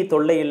எல்டிடி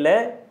தொல்லை இல்லை,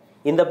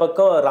 இந்த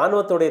பக்கம்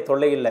இராணுவத்துடைய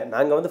தொல்லை இல்லை,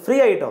 நாங்கள் ஃப்ரீ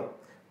ஆகிட்டோம்,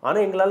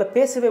 ஆனால் எங்களால்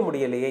பேசவே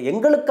முடியலையே,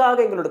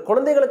 எங்களுக்காக எங்களோட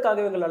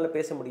குழந்தைகளுக்காக எங்களால்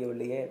பேச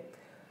முடியவில்லையே.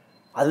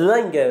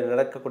 அதுதான் இங்கே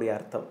நடக்கக்கூடிய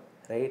அர்த்தம்.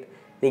 ரைட்.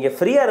 நீங்கள்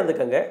ஃப்ரீயாக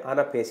இருந்துக்கங்க,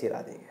 ஆனால்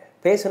பேசிடாதீங்க,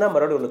 பேசுனா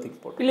மறுபடியும் உள்ள தூக்கி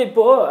போட்டு. இல்லை,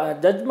 இப்போது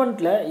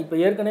ஜட்மெண்ட்டில் இப்போ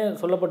ஏற்கனவே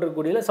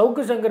சொல்லப்பட்டிருக்கூடிய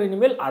சவுக்கு சங்கர்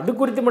இனிமேல் அது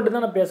குறித்து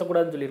மட்டும்தான் நான்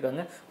பேசக்கூடாதுன்னு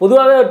சொல்லியிருக்காங்க.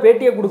 பொதுவாகவே ஒரு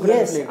பேட்டியை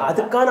கொடுக்குறேன்.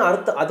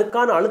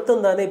 அதுக்கான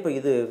அழுத்தம் தானே இப்போ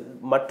இது.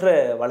 மற்ற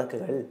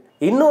வழக்குகள்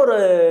இன்னொரு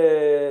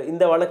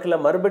இந்த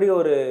வழக்கில் மறுபடியும்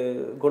ஒரு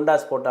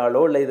குண்டாஸ்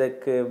போட்டாலோ இல்லை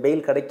இதுக்கு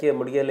பெயில் கிடைக்க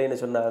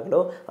முடியலைன்னு சொன்னாங்களோ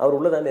அவர்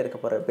உள்ளே தானே இருக்க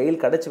போகிறார்.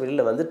 பெயில் கிடச்சி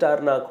வெளியில்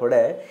வந்துட்டார்னா கூட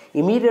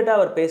இமீடியட்டாக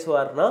அவர்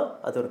பேசுவார்னா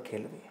அது ஒரு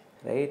கேள்வி.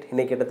 ரைட்.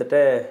 இன்னைக்கு கிட்டத்தட்ட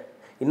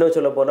இன்னும்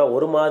சொல்ல போனால்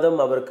 1 மாதம்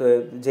அவருக்கு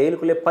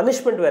ஜெயிலுக்குள்ளே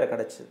பனிஷ்மெண்ட் வேறு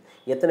கிடச்சி.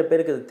 எத்தனை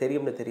பேருக்கு இது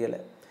தெரியும்னு தெரியலை.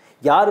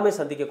 யாருமே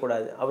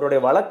சந்திக்கக்கூடாது. அவருடைய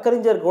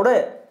வழக்கறிஞர் கூட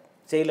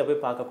ஜெயிலில்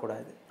போய்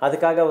பார்க்கக்கூடாது.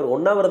 அதுக்காக அவர்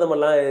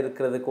உண்ணாவிரதமெல்லாம்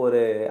இருக்கிறதுக்கு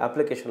ஒரு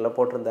அப்ளிகேஷனில்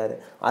போட்டிருந்தார்.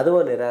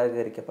 அதுவும்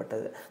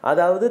நிராகரிக்கப்பட்டது.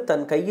 அதாவது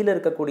தன் கையில்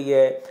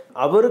இருக்கக்கூடிய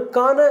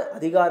அவருக்கான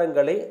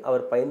அதிகாரங்களை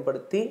அவர்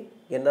பயன்படுத்தி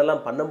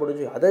என்னெல்லாம் பண்ண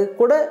முடிஞ்சு அதை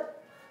கூட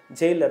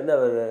ஜெயிலிருந்து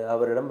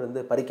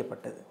அவரிடமிருந்து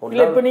பறிக்கப்பட்டது.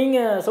 இல்லை, இப்போ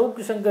நீங்கள்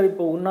சவுக்கு சங்கர்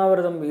இப்போ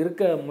உண்ணாவிரதம்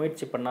இருக்க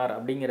முயற்சி பண்ணார்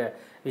அப்படிங்கிற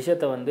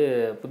விஷயத்த வந்து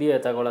புதிய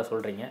தகவலாக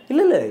சொல்கிறீங்க.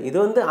 இல்லை, இது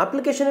வந்து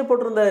அப்ளிகேஷனே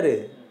போட்டிருந்தாரு.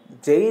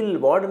 ஜெயில்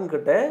வார்டன்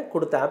கிட்ட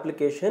கொடுத்த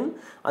அப்ளிகேஷன்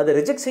அது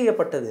ரிஜெக்ட்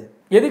செய்யப்பட்டது.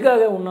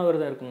 எதுக்காக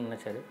உண்ணாவிரதம் இருக்குன்னு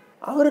நினைச்சாரு?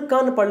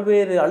 அவருக்கான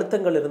பல்வேறு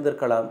அழுத்தங்கள்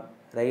இருந்திருக்கலாம்.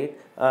 ரைட்,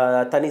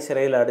 தனி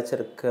சிறையில்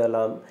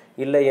அடைச்சிருக்கலாம்.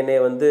 இல்லை என்னை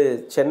வந்து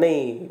சென்னை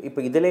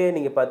இப்போ இதிலேயே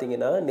நீங்கள்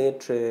பார்த்தீங்கன்னா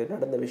நேற்று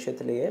நடந்த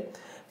விஷயத்துலேயே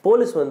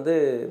போலீஸ் வந்து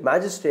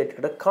மேஜிஸ்ட்ரேட்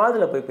கிட்ட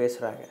காதில் போய்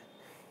பேசுகிறாங்க.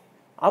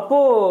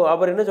 அப்போது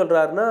அவர் என்ன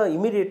சொல்கிறாருன்னா,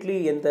 இமீடியட்லி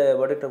எந்த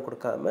வடிட்டும்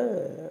கொடுக்காம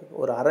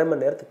ஒரு அரை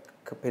மணி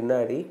நேரத்துக்கு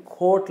பின்னாடி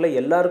கோர்ட்டில்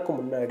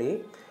எல்லாருக்கும் முன்னாடி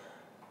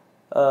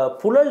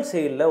புழல்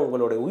செயலில்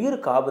உங்களுடைய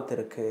உயிருக்கு ஆபத்து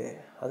இருக்குது,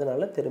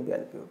 அதனால் திரும்பி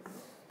அனுப்பிவிட்டு.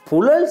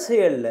 புழல்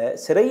செயலில்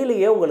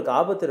சிறையிலேயே உங்களுக்கு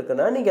ஆபத்து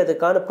இருக்குன்னா நீங்கள்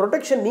அதுக்கான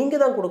ப்ரொடெக்ஷன்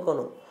நீங்கள் தான்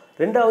கொடுக்கணும்.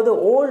 ரெண்டாவது,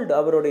 ஓல்டு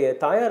அவருடைய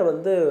தாயார்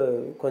வந்து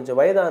கொஞ்சம்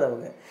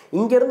வயதானவங்க.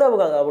 இங்கேருந்து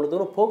அவங்க அவ்வளோ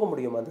தூரம் போக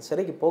முடியுமா? அந்த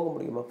சிறைக்கு போக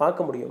முடியுமா?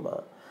 பார்க்க முடியுமா?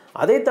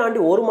 அதை தாண்டி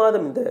ஒரு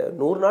மாதம், இந்த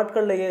 100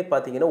 நாட்கள்லேயே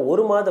பார்த்தீங்கன்னா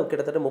ஒரு மாதம்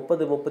கிட்டத்தட்ட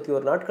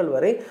 30-31 நாட்கள்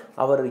வரை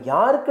அவர்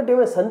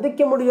யாருக்கிட்டையுமே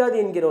சந்திக்க முடியாது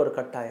என்கிற ஒரு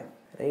கட்டாயம்.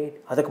 ரைட்,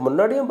 அதுக்கு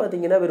முன்னாடியும்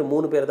பார்த்தீங்கன்னா வெறும்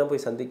 3 பேர் தான்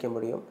போய் சந்திக்க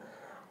முடியும்.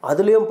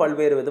 அதுலேயும்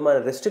பல்வேறு விதமான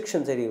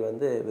ரெஸ்ட்ரிக்ஷன்ஸை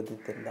வந்து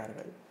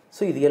விதித்திருந்தார்கள்.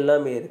 ஸோ இது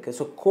எல்லாமே இருக்குது.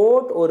 ஸோ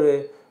கோர்ட் ஒரு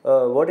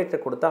வேர்டிக்டை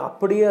கொடுத்தா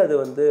அப்படியே அது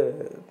வந்து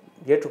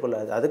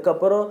ஏற்றுக்கொள்ளாது.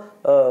 அதுக்கப்புறம்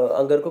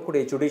அங்கே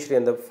இருக்கக்கூடிய ஜுடிஷியரி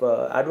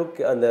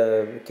அந்த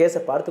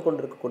கேஸை பார்த்து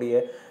கொண்டு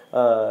இருக்கக்கூடிய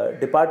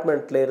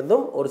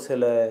டிபார்ட்மெண்ட்லேருந்தும் ஒரு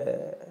சில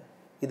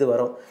இது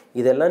வரும்.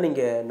 இதெல்லாம்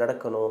நீங்கள்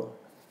நடக்கணும்.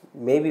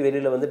 மேபி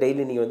வெளியில் வந்து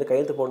டெய்லி நீங்கள் வந்து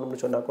கையெழுத்து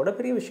போடணும்னு சொன்னால் கூட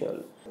பெரிய விஷயம்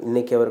இல்லை.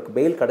 இன்றைக்கி அவருக்கு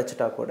பெயில்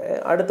கிடச்சிட்டா கூட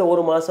அடுத்த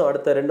 1 மாதம்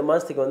அடுத்த 2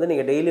 மாதத்துக்கு வந்து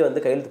நீங்கள் டெய்லி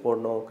வந்து கையெழுத்து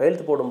போடணும்.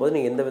 கையெழுத்து போடும்போது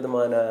நீங்கள் எந்த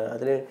விதமான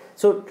அதில்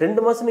ஸோ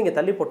 2 மாதம் நீங்கள்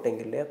தள்ளி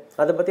போட்டீங்க இல்லையா,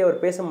 அதை பற்றி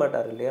அவர் பேச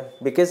மாட்டார் இல்லையா.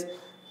 Because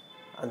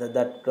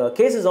that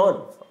case is on.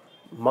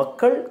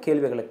 மக்கள்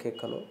கேள்விகளை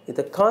கேட்கணும்.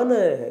 இதுக்கான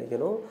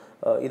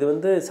இது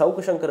வந்து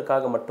சவுக்கு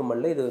சங்கருக்காக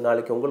மட்டுமல்ல, இது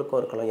நாளைக்கு உங்களுக்கும்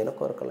இருக்கலாம்,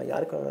 எனக்கும் இருக்கலாம்,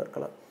 யாருக்கும்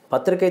இருக்கலாம்.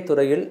 பத்திரிகை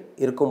துறையில்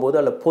இருக்கும்போது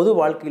அல்ல பொது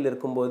வாழ்க்கையில்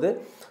இருக்கும்போது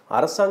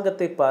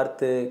அரசாங்கத்தை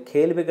பார்த்து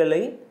கேள்விகளை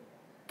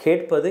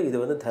கேட்பது இது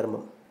வந்து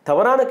தர்மம்.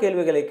 தவறான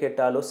கேள்விகளை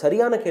கேட்டாலோ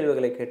சரியான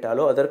கேள்விகளை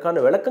கேட்டாலோ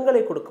அதற்கான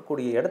விளக்கங்களை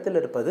கொடுக்கக்கூடிய இடத்தில்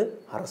இருப்பது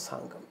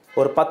அரசாங்கம்.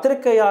 ஒரு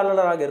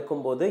பத்திரிகையாளராக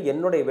இருக்கும்போது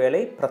என்னுடைய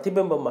வேலை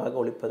பிரதிபிம்பமாக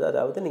ஒழிப்பது.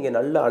 அதாவது நீங்கள்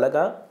நல்ல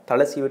அழகாக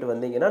தலை சீவிட்டு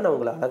வந்தீங்கன்னா நான்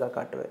உங்களை அழகாக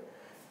காட்டுவேன்.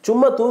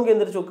 சும்மா தூங்கி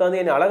எந்திரிச்சு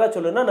உட்காந்து என்னை அழகாக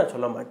சொல்லுன்னா நான்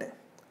சொல்ல மாட்டேன்.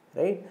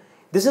 Right,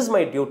 this is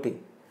my duty.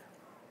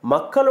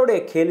 மக்களுடைய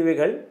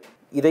கேள்விகள்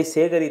இதை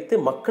சேகரித்து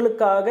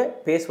மக்களுக்காக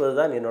பேசுவது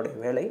தான் என்னுடைய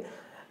வேலை.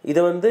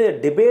 இதை வந்து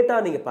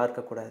டிபேட்டாக நீங்கள்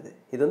பார்க்கக்கூடாது.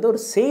 இது வந்து ஒரு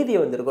செய்தியை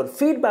வந்திருக்கு, ஒரு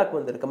ஃபீட்பேக்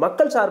வந்திருக்கு,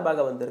 மக்கள்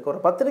சார்பாக வந்திருக்கு,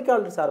 ஒரு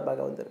பத்திரிகையாளர்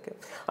சார்பாக வந்திருக்கு.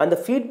 அந்த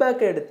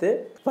ஃபீட்பேக்கை எடுத்து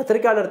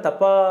பத்திரிகையாளர்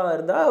தப்பாக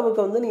இருந்தால்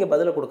அவருக்கு வந்து நீங்கள்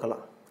பதிலை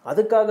கொடுக்கலாம்.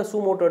 அதுக்காக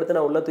சூமோட்டோ எடுத்து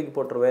நான் உள்ள தூக்கி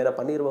போட்டுருவேன், நான்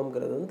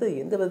பண்ணிடுவோங்கிறது வந்து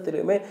எந்த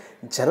விதத்துலையுமே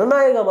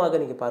ஜனநாயகமாக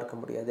நீங்கள்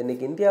பார்க்க முடியாது.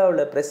 இன்றைக்கி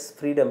இந்தியாவில் ப்ரெஸ்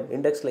ஃப்ரீடம்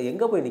இண்டெக்ஸில்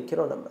எங்கே போய்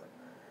நிற்கிறோம்?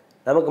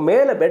 நமக்கு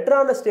மேலே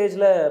பெட்டரான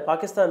ஸ்டேஜில்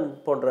பாகிஸ்தான்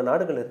போன்ற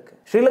நாடுகள் இருக்குது,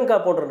 ஸ்ரீலங்கா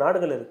போன்ற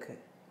நாடுகள் இருக்குது.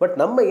 பட்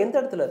நம்ம எந்த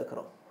இடத்துல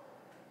இருக்கிறோம்?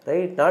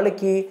 ரைட்,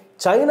 நாளைக்கு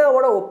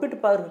சைனாவோட ஒப்பிட்டு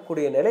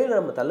பார்க்கக்கூடிய நிலையில்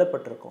நம்ம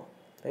தள்ளப்பட்டிருக்கோம்.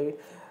 ரைட்,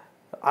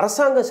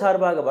 அரசாங்க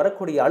சார்பாக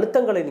வரக்கூடிய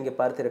அழுத்தங்களை நீங்கள்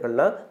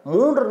பார்த்தீர்கள்னா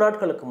 3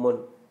 நாட்களுக்கு முன்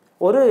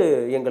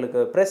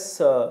எங்களுக்கு ப்ரெஸ்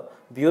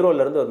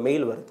பியூரோலேருந்து ஒரு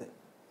மெயில் வருது.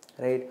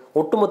 ரைட்,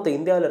 ஒட்டுமொத்த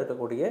இந்தியாவில்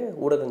இருக்கக்கூடிய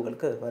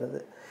ஊடகங்களுக்கு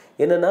வருது.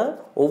 என்னென்னா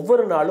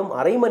ஒவ்வொரு நாளும்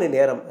அரை மணி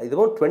நேரம்,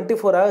 இதுவும்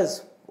 24 hours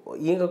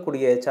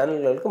இயங்கக்கூடிய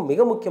சேனல்களுக்கு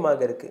மிக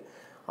முக்கியமாக இருக்குது.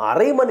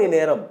 அரை மணி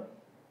நேரம்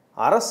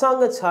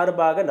அரசாங்க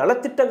சார்பாக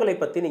நலத்திட்டங்களை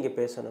பற்றி நீங்கள்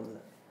பேசணும்னு.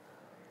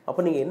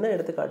 அப்போ நீங்கள் என்ன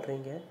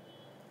எடுத்துக்காட்டுறீங்க?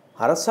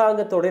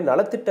 அரசாங்கத்தோடைய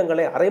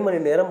நலத்திட்டங்களை அரை மணி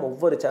நேரம்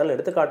ஒவ்வொரு சேனல்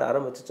எடுத்துக்காட்ட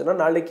ஆரம்பிச்சிச்சுன்னா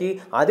நாளைக்கு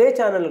அதே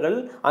சேனல்கள்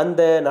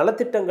அந்த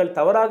நலத்திட்டங்கள்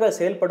தவறாக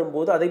செயல்படும்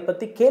போது அதை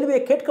பற்றி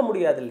கேள்வியை கேட்க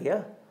முடியாது இல்லையா?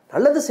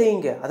 நல்லது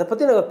செய்யுங்க, அதை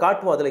பற்றி நாங்கள்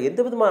காட்டுவோம், அதில்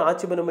எந்த விதமான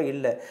ஆட்சேபனமே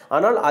இல்லை.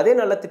 ஆனால் அதே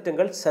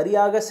நலத்திட்டங்கள்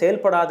சரியாக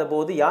செயல்படாத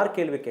போது யார்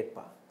கேள்வி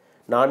கேட்பா?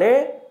 நானே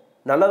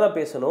நல்லதாக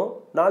பேசணும்,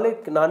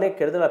 நானே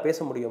கெடுதலாக பேச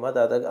முடியுமா?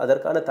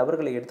 அதற்கான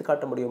தவறுகளை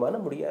எடுத்துக்காட்ட முடியுமான்னு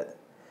முடியாது.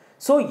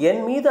 ஸோ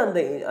என் மீது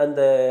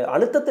அந்த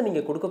அழுத்தத்தை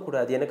நீங்கள்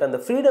கொடுக்கக்கூடாது. எனக்கு அந்த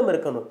ஃப்ரீடம்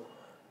இருக்கணும்.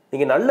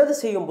 நீங்கள் நல்லது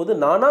செய்யும்போது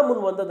நானாக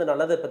முன் வந்து அந்த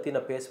நல்லதை பற்றி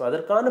நான் பேசுவேன்.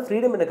 அதற்கான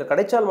ஃப்ரீடம் எனக்கு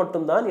கிடைச்சால்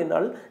மட்டும்தான்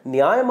என்னால்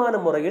நியாயமான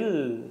முறையில்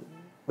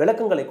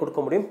விளக்கங்களை கொடுக்க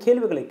முடியும்,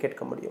 கேள்விகளை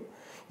கேட்க முடியும்.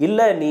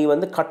 இல்லை நீ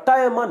வந்து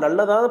கட்டாயமாக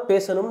நல்லதாக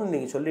பேசணும்னு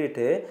நீங்கள்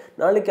சொல்லிட்டு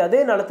நாளைக்கு அதே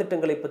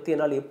நலத்திட்டங்களை பற்றி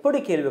என்னால் எப்படி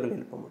கேள்விகள்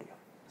எழுப்ப முடியும்?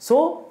 So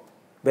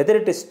whether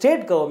it is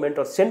state government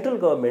R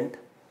central government,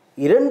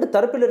 2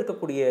 தரப்பில்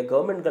இருக்கக்கூடிய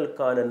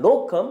கவர்மெண்ட்களுக்கான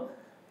நோக்கம்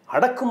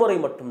அடக்குமுறை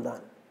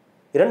மட்டும்தான்.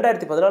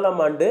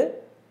 2014ஆம் ஆண்டு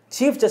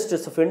சீஃப்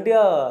ஜஸ்டிஸ் ஆஃப் இந்தியா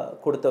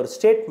கொடுத்த ஒரு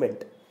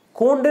ஸ்டேட்மெண்ட்,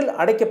 கூண்டில்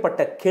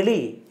அடைக்கப்பட்ட கிளி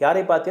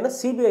யாரை பார்த்தீங்கன்னா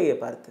சிபிஐயை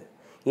பார்த்து.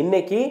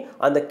 இன்னைக்கு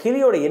அந்த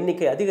கிளியோட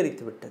எண்ணிக்கை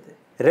அதிகரித்து விட்டது,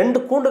 2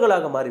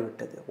 கூண்டுகளாக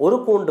மாறிவிட்டது. ஒரு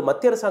கூண்டு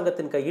மத்திய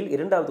அரசாங்கத்தின் கையில்,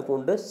 2வது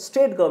கூண்டு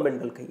ஸ்டேட்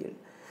கவர்மெண்ட்கள் கையில்.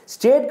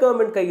 ஸ்டேட்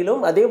கவர்மெண்ட்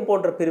கையிலும் அதே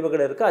போன்ற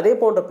பிரிவுகள் இருக்குது. அதே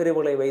போன்ற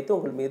பிரிவுகளை வைத்து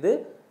உங்கள் மீது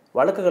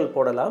வழக்குகள்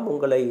போடலாம்.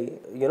 உங்களை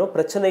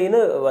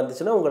பிரச்சனைன்னு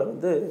வந்துச்சுன்னா உங்களை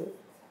வந்து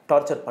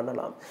டார்ச்சர்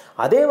பண்ணலாம்.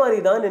 அதே மாதிரி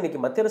தான் இன்றைக்கி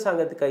மத்திய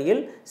அரசாங்கத்து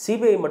கையில்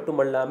சிபிஐ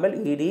மட்டுமல்லாமல்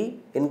இடி,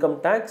 இன்கம்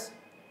டேக்ஸ்,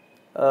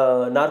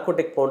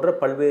 நார்கோட்டிக் போன்ற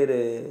பல்வேறு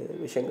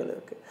விஷயங்கள்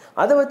இருக்குது.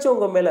 அதை வச்சு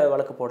உங்கள் மேலே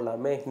வழக்கு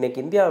போடலாமே. இன்றைக்கி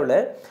இந்தியாவில்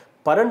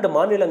 12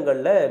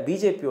 மாநிலங்களில்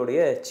பிஜேபியோடைய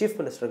சீஃப்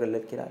மினிஸ்டர்கள்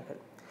இருக்கிறார்கள்.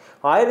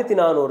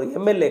 1400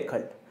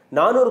 எம்எல்ஏக்கள்,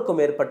 400க்கும்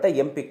மேற்பட்ட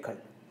எம்பிக்கள்.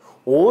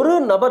 ஒரு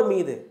நபர்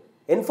மீது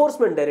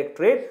என்ஃபோர்ஸ்மெண்ட்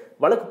டைரக்டரேட்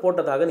வழக்கு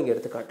போட்டதாக நீங்கள்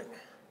எடுத்துக்காட்டுங்க.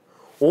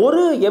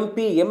 ஒரு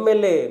எம்பி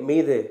எம்எல்ஏ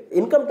மீது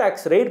இன்கம்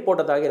டேக்ஸ் ரெய்ட்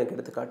போட்டதாக எனக்கு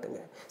எடுத்துக்காட்டுங்க.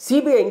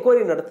 CBI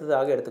enquiry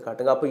நடத்ததாக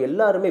எடுத்துக்காட்டுங்க. அப்போ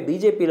எல்லாருமே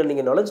பிஜேபியில்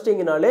நீங்கள்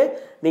நுழைஞ்சிட்டிங்கனாலே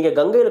நீங்கள்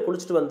கங்கையில்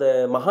குளிச்சுட்டு வந்த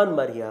மகான்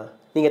மாதிரியா?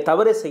 நீங்கள்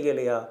தவறே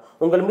செய்யலையா?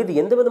 உங்கள் மீது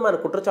எந்த விதமான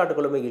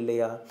குற்றச்சாட்டுகளுமே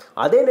இல்லையா?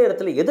 அதே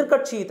நேரத்தில்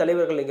எதிர்க்கட்சி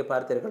தலைவர்கள் நீங்கள்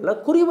பார்த்தீர்கள்னா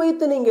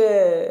குறிவைத்து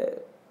நீங்கள்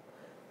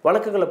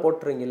வழக்குகளை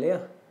போட்டுறீங்க இல்லையா?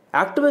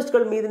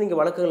 ஆக்டிவிஸ்ட்கள் மீது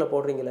நீங்கள் வழக்குகளை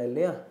போடுறீங்களா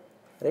இல்லையா?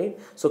 ரைட்.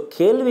 ஸோ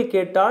கேள்வி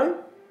கேட்டால்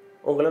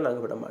உங்களை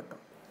நாங்கள் விட மாட்டோம்.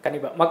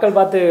 கண்டிப்பாக மக்கள்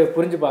பார்த்து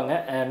புரிஞ்சுப்பாங்க.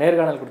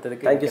 நேர்காணல்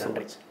கொடுத்ததுக்கு thank you so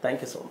much.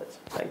 Thank you so much.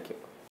 Thank you.